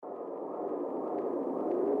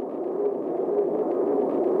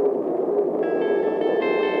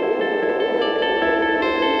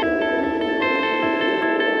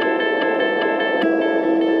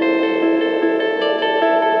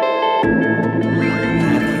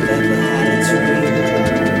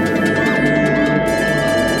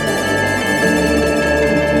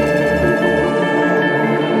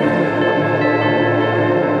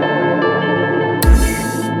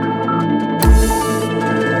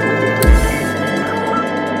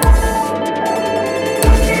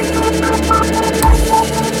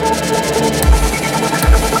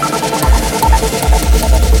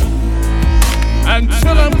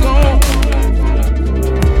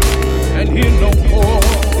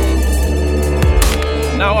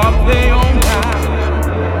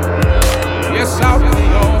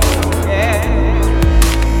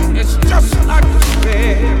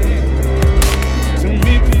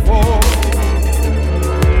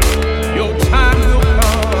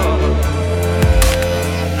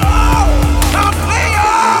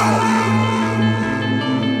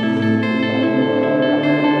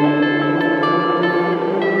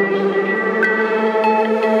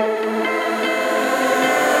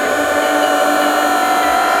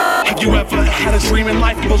You ever had a dream in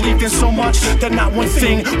life you believed in so much that not one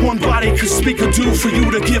thing, one body could speak or do for you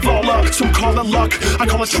to give all up? Some call it luck, I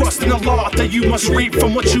call it trust in the law that you must reap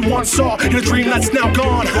from what you once saw in a dream that's now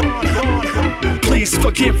gone. Please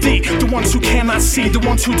forgive thee, the ones who cannot see, the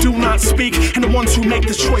ones who do not speak, and the ones who make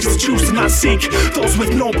the choice to choose to not seek. Those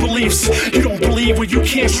with no beliefs, you don't believe where you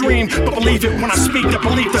can't dream, but believe it when I speak. That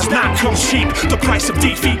belief does not come cheap. The price of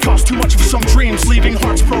defeat costs too much for some dreams, leaving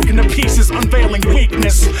hearts broken to pieces, unveiling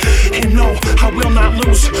weakness. And no, I will not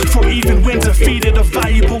lose, for even when defeated, a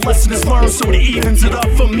valuable lesson is learned, so it evens it up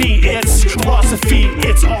for me. It's philosophy,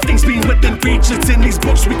 it's all things being within reach. It's in these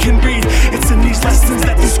books we can read, it's in these lessons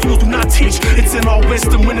that these schools do not teach. It's in our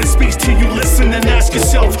wisdom when it speaks to you. Listen and ask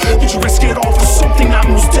yourself, would you risk it all for something not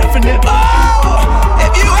most definite? Oh,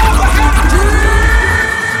 if you ever had a dream.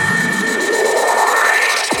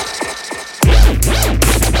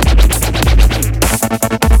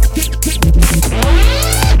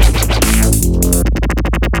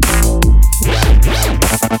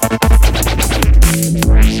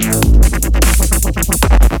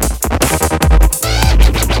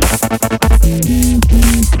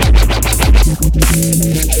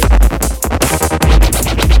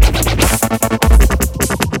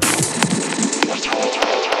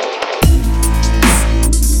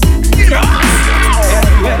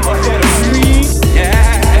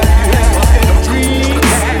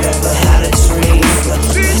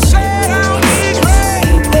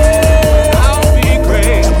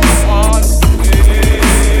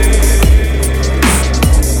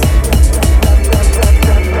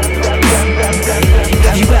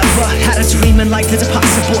 Like it's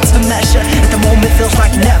impossible to measure. At the moment feels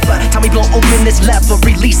like never. Time we blow open this lever,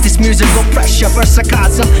 release this musical pressure.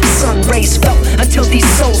 Versacosm, sun rays felt until these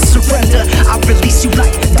souls surrender. I release you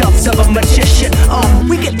like doves of a magician.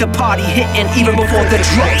 We get the party hitting even before the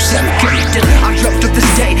drums have gifted. I dreamt of this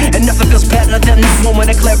day and nothing feels better than that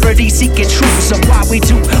moment of clarity, seeking truth. So why we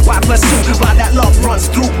do, why pursue, why that love runs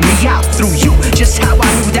through me, out through you. Just how I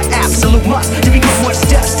knew the absolute must to become what's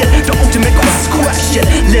destined. The ultimate question.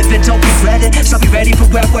 Live it, don't regret it. So be ready for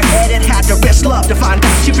where we're headed. Had to risk love to find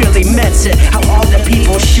out she really meant it. How all the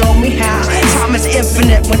people show me how time is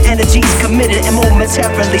infinite when energy's committed and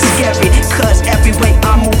momentarily scary. Cause every way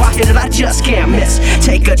I move I hit it, I just can't miss.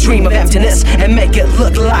 Take a dream of emptiness and make it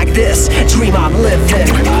look like this. Dream I'm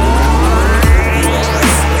living.